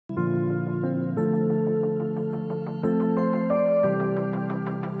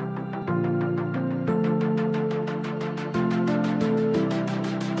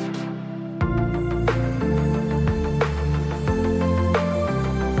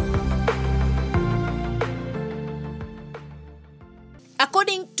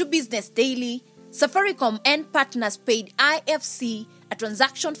Business Daily, Safaricom and partners paid IFC a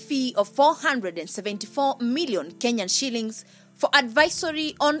transaction fee of 474 million Kenyan shillings for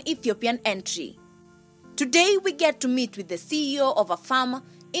advisory on Ethiopian entry. Today we get to meet with the CEO of a firm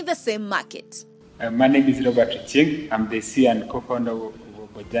in the same market. My name is Robert Ching. I'm the CEO and co-founder of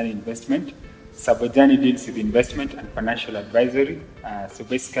ABOJANI INVESTMENT. So ABOJANI deals with investment and financial advisory. So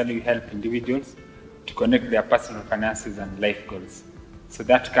basically we help individuals to connect their personal finances and life goals. So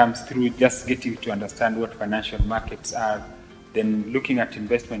that comes through just getting to understand what financial markets are, then looking at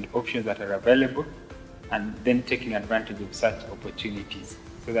investment options that are available, and then taking advantage of such opportunities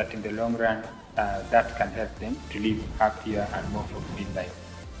so that in the long run, that can help them to live happier and more fulfilled life.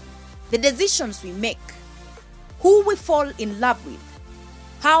 The decisions we make, who we fall in love with,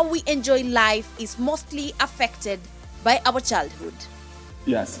 how we enjoy life is mostly affected by our childhood.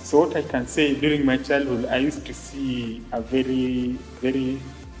 Yes, so what I can say, during my childhood, I used to see a very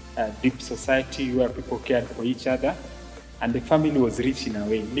deep society where people cared for each other and the family was rich in a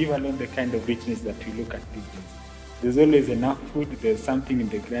way, leave alone the kind of richness that we look at these days. There's always enough food, there's something in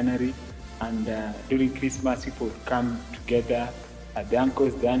the granary, and during Christmas people would come together, the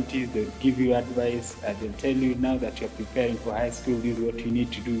uncles, the aunties, they'll give you advice, they'll tell you now that you're preparing for high school, this is what you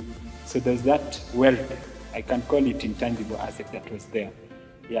need to do. So there's that wealth, I can call it intangible asset that was there.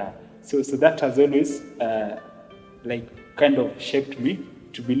 Yeah, so that has always kind of shaped me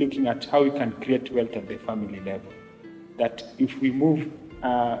to be looking at how we can create wealth at the family level. That if we move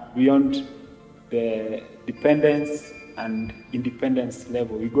beyond the dependence and independence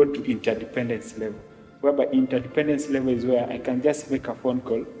level, we go to interdependence level. Whereby interdependence level is where I can just make a phone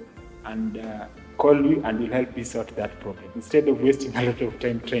call and call you and will help me sort that problem instead of wasting a lot of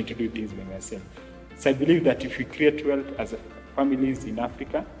time trying to do things by myself. So I believe that if we create wealth as families in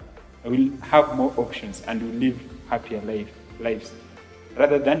Africa, we'll have more options and we'll live happier lives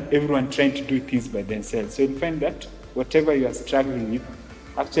rather than everyone trying to do things by themselves. So you'll find that whatever you are struggling with,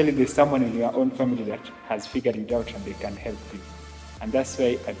 actually there's someone in your own family that has figured it out and they can help you. And that's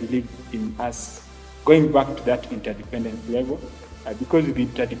why I believe in us going back to that interdependence level, because with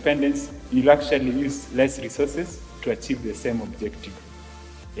interdependence, you'll actually use less resources to achieve the same objective.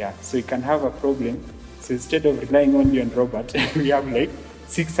 Yeah, so you can have a problem. So instead of relying only on Robert, we have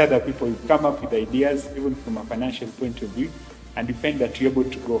 6 other people who come up with ideas, even from a financial point of view, and you find that you're able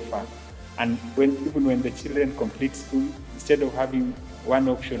to go far. And even when the children complete school, instead of having one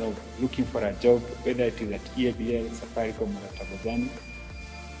option of looking for a job, whether it is at EABL, Safaricom, or at ABOJANI,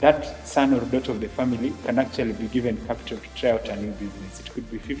 that son or daughter of the family can actually be given capital to try out a new business. It could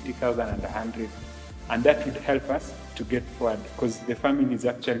be 50,000 and 100, and that would help us to get forward because the family is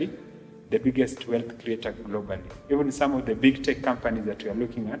actually the biggest wealth creator globally. Even some of the big tech companies that we are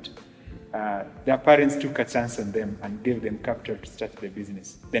looking at, their parents took a chance on them and gave them capital to start the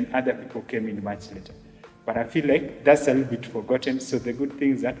business. Then other people came in much later. But I feel like that's a little bit forgotten. So the good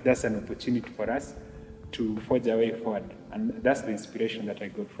thing is that that's an opportunity for us to forge our way forward. And that's the inspiration that I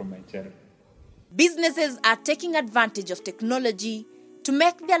got from my childhood. Businesses are taking advantage of technology to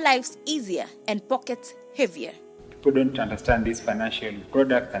make their lives easier and pockets heavier. People don't understand these financial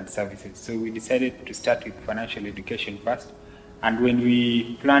products and services. So we decided to start with financial education first. And when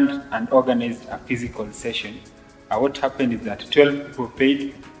we planned and organized a physical session, what happened is that 12 people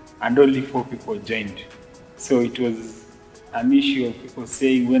paid and only 4 people joined. So it was an issue of people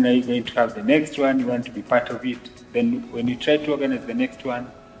saying, when are you going to have the next one? You want to be part of it. Then when you try to organize the next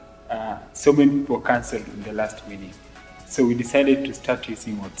one, so many people canceled in the last minute. So we decided to start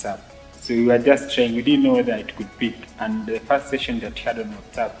using WhatsApp. So we were just trying, we didn't know whether it could pick. And the first session that we had on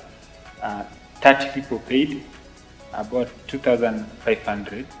WhatsApp, 30 people paid, about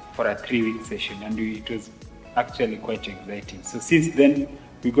 2,500 for a 3-week session, and it was actually quite exciting. So since then,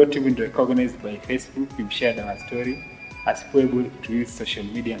 we got even recognized by Facebook. We've shared our story as people able to use social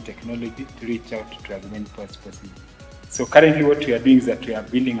media and technology to reach out to as many people as possible. So currently what we are doing is that we are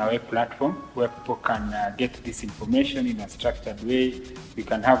building a web platform where people can get this information in a structured way. We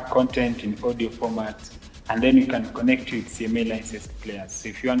can have content in audio format, and then you can connect with CMA licensed players. So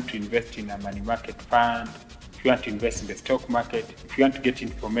if you want to invest in a money market fund, if you want to invest in the stock market, if you want to get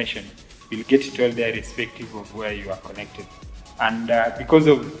information, you'll get it all there irrespective of where you are connected. And because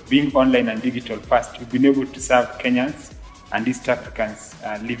of being online and digital first, we've been able to serve Kenyans and East Africans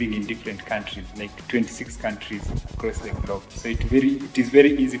living in different countries, like 26 countries across the globe. So it is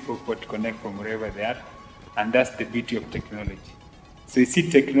very easy for people to connect from wherever they are, and that's the beauty of technology. So you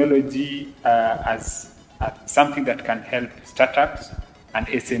see technology as something that can help startups and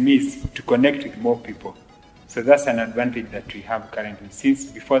SMEs to connect with more people. So that's an advantage that we have currently.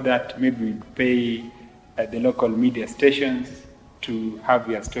 Since before that, maybe we pay the local media stations, to have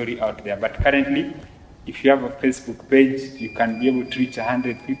your story out there. But currently, if you have a Facebook page, you can be able to reach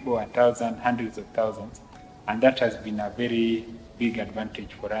 100 people, 1,000, hundreds of thousands. And that has been a very big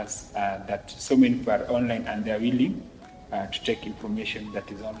advantage for us, that so many people are online and they're willing to take information that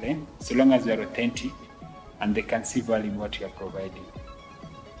is online, so long as you're authentic and they can see value in what you're providing.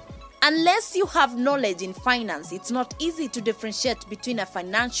 Unless you have knowledge in finance, it's not easy to differentiate between a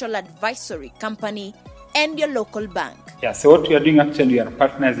financial advisory company and your local bank. Yeah, so what we are doing actually, we are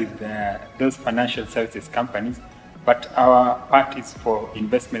partners with those financial services companies, but our part is for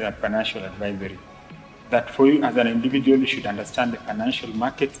investment and financial advisory. That for you as an individual, you should understand the financial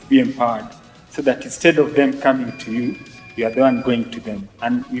markets, be empowered, so that instead of them coming to you, you are the one going to them.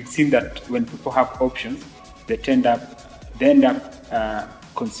 And we've seen that when people have options, they end up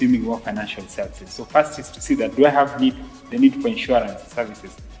consuming more financial services. So first is to see that, do I have the need for insurance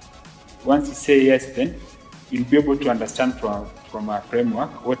services? Once you say yes, then you'll be able to understand from our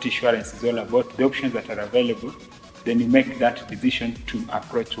framework what insurance is all about, the options that are available. Then you make that decision to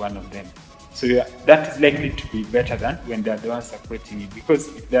approach one of them. So that is likely to be better than when they are the ones approaching you, because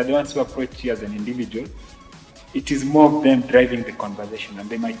if they are the ones who approach you as an individual, it is more of them driving the conversation and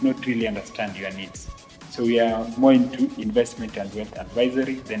they might not really understand your needs. So we are more into investment and wealth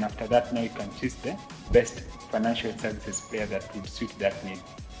advisory. Then after that, now you can choose the best financial services player that would suit that need.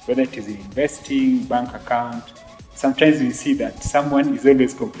 Whether it is in investing, bank account. Sometimes we see that someone is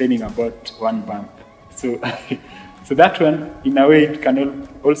always complaining about one bank. So that one, in a way, it can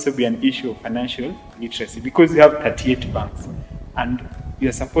also be an issue of financial literacy, because you have 38 banks and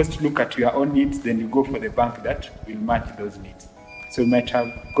you're supposed to look at your own needs, then you go for the bank that will match those needs. So you might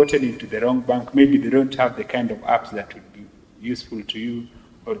have gotten into the wrong bank. Maybe they don't have the kind of apps that would be useful to you,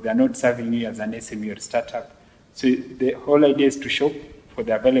 or they're not serving you as an SME or startup. So the whole idea is to shop for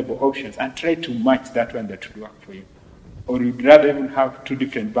the available options and try to match that one that would work for you. Or you'd rather even have 2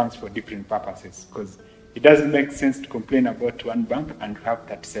 different banks for different purposes, because it doesn't make sense to complain about one bank and have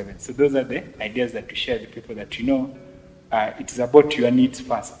 37. So those are the ideas that we share with people, that it is about your needs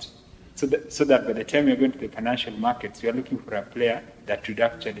first. So that by the time you're going to the financial markets, you're looking for a player that would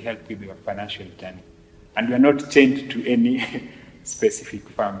actually help you with your financial journey. And you're not chained to any specific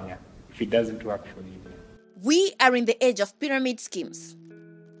firm here if it doesn't work for you. We are in the age of pyramid schemes,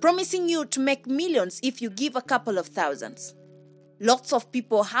 promising you to make millions if you give a couple of thousands. Lots of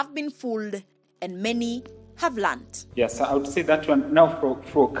people have been fooled and many have learned. Yes, I would say that one now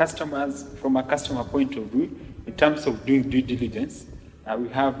for customers, from a customer point of view, in terms of doing due diligence, we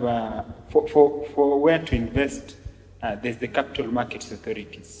have, for where to invest, there's the capital markets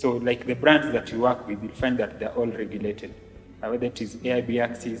authorities. So like the brands that you work with, you'll find that they're all regulated. Whether it is AIB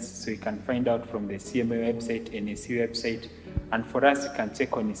Axis, so you can find out from the CMA website, NAC website, and for us, you can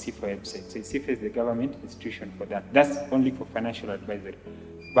check on ICIFA website. So ICIFA is the government institution for that. That's only for financial advisory.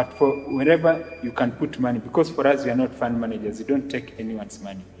 But for wherever you can put money, because for us, we are not fund managers, we don't take anyone's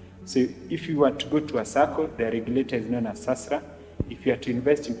money. So if you were to go to a circle, the regulator is known as SASRA. If you are to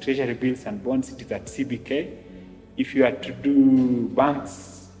invest in treasury bills and bonds, it is at CBK. If you are to do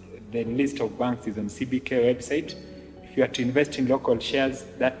banks, the list of banks is on CBK website. If you are to invest in local shares,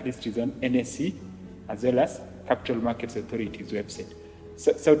 that list is on NSE, as well as Capital Markets Authority's website.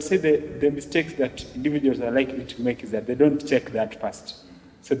 So I would say the mistakes that individuals are likely to make is that they don't check that first.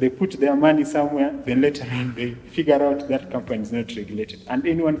 So they put their money somewhere, then later on they figure out that company is not regulated. And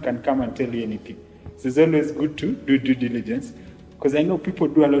anyone can come and tell you anything. So it's always good to do due diligence, because I know people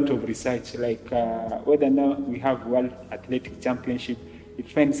do a lot of research, like whether now we have World Athletic Championship, you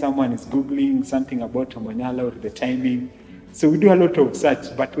find someone is Googling something about Omanyala or the timing. So we do a lot of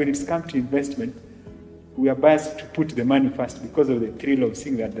search, but when it's come to investment, we are biased to put the money first because of the thrill of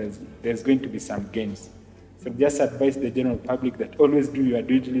seeing that there's going to be some gains. So just advise the general public that always do your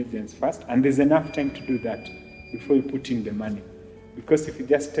due diligence first, and there's enough time to do that before you put in the money. Because if you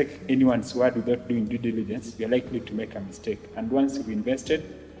just take anyone's word without doing due diligence, you're likely to make a mistake. And once you've invested,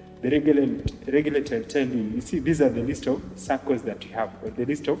 the regulator will tell you, you see, these are the list of circles that you have, or the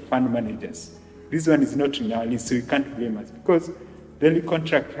list of fund managers. This one is not in our list, so you can't blame us. Because the only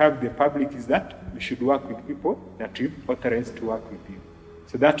contract we have with the public is that we should work with people that we've authorized to work with you.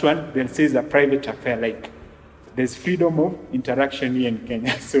 So that one then says a private affair, like there's freedom of interaction here in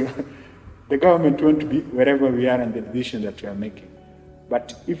Kenya. So the government won't be wherever we are and the decision that we are making.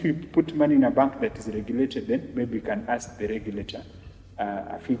 But if we put money in a bank that is regulated, then maybe we can ask the regulator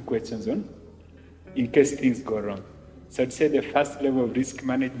a few questions on, in case things go wrong. So I'd say the first level of risk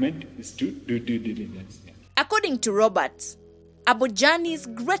management is to do due diligence. According to Robert, ABOJANI's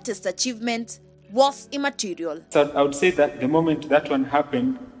greatest achievement was immaterial. So I would say that the moment that one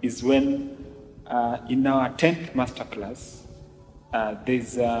happened is when in our 10th masterclass,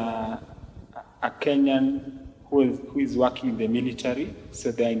 There's a Kenyan who is working in the military,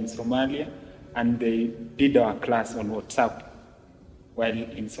 so they're in Somalia, and they did our class on WhatsApp while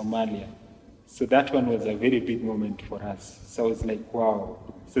in Somalia. So that one was a very big moment for us. So I was like, wow.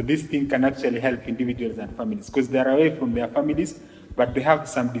 So this thing can actually help individuals and families because they're away from their families, but they have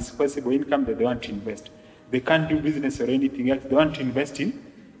some disposable income that they want to invest. They can't do business or anything else. They want to invest in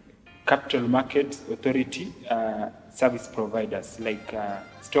capital market authority service providers like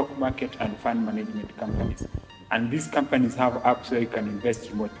stock market and fund management companies. And these companies have apps where you can invest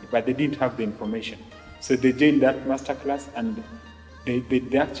remotely, but they didn't have the information. So they joined that masterclass and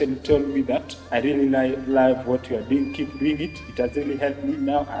they actually told me that I really love what you are doing, keep doing it. It has really helped me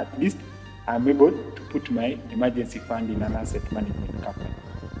now. At least I'm able to put my emergency fund in an asset management company.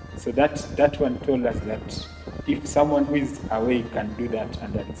 So that one told us that if someone who is away can do that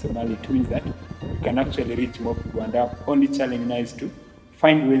and in Somalia, it means that we can actually reach more people. And our only challenge now is to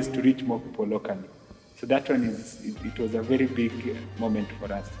find ways to reach more people locally. So that one it was a very big moment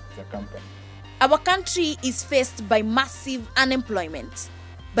for us as a company. Our country is faced by massive unemployment,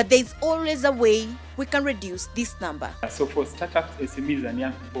 but there is always a way we can reduce this number. So for startups, SMEs and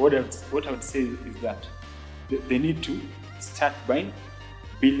young people, what I would say is that they need to start by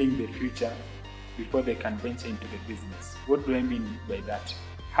building the future before they can venture into the business. What do I mean by that?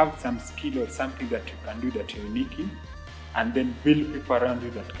 Have some skill or something that you can do that you're unique in, and then build people around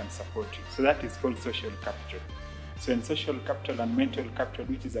you that can support you. So that is called social capital. So in social capital and mental capital,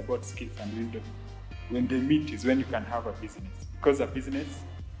 which is about skills and wisdom, when they meet is when you can have a business. Because a business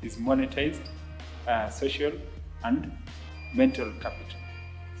is monetized, social and mental capital.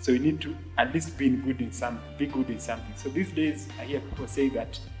 So you need to at least be good in something. So these days I hear people say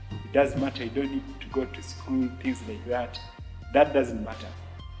that it doesn't matter, you don't need to go to school, things like that. That doesn't matter.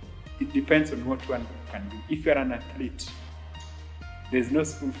 It depends on what one can do. If you're an athlete, there's no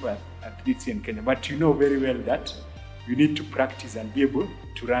school for athletes in Kenya, but you know very well that you need to practice and be able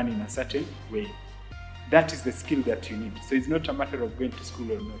to run in a certain way. That is the skill that you need. So it's not a matter of going to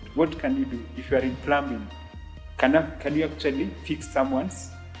school or not. What can you do? If you are in plumbing, can you actually fix someone's,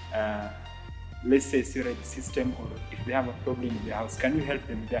 let's say, sewerage system, or if they have a problem in their house, can you help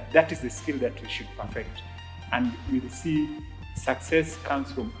them with that? That is the skill that we should perfect. And we'll see success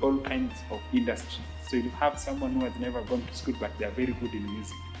comes from all kinds of industries. So you have someone who has never gone to school, but they are very good in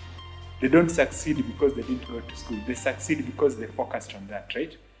music. They don't succeed because they didn't go to school. They succeed because they focused on that,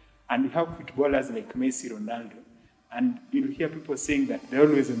 right? And you have footballers like Messi, Ronaldo, and you'll hear people saying that they're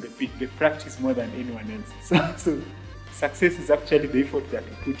always on the pitch. They practice more than anyone else. So success is actually the effort that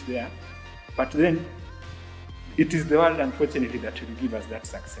we put there. But then it is the world, unfortunately, that will give us that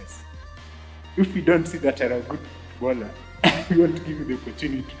success. If we don't see that you're a good footballer, we won't give you the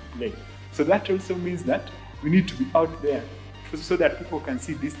opportunity to play. So that also means that we need to be out there so that people can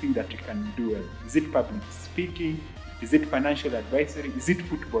see this thing that you can do well. Is it public speaking? Is it financial advisory? Is it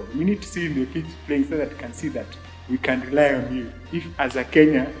football? We need to see in the pitch playing so that you can see that we can rely on you. If as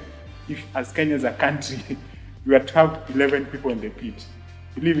Kenya as a country, we are to have 11 people on the pitch.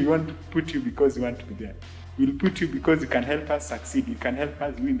 Believe we won't put you because we want to be there. We'll put you because you can help us succeed. You can help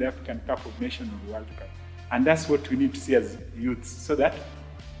us win the African Cup of Nations or the World Cup. And that's what we need to see as youths, so that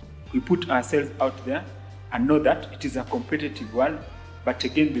we put ourselves out there and know that it is a competitive world, but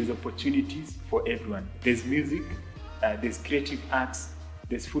again, there's opportunities for everyone. There's music, there's creative arts,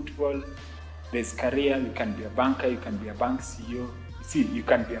 there's football, there's career. You can be a banker, you can be a bank CEO. You see, you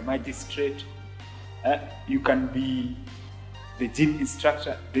can be a magistrate, you can be the gym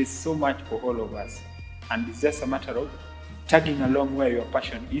instructor. There's so much for all of us. And it's just a matter of tagging along where your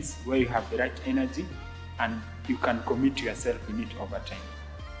passion is, where you have the right energy, and you can commit yourself in it over time.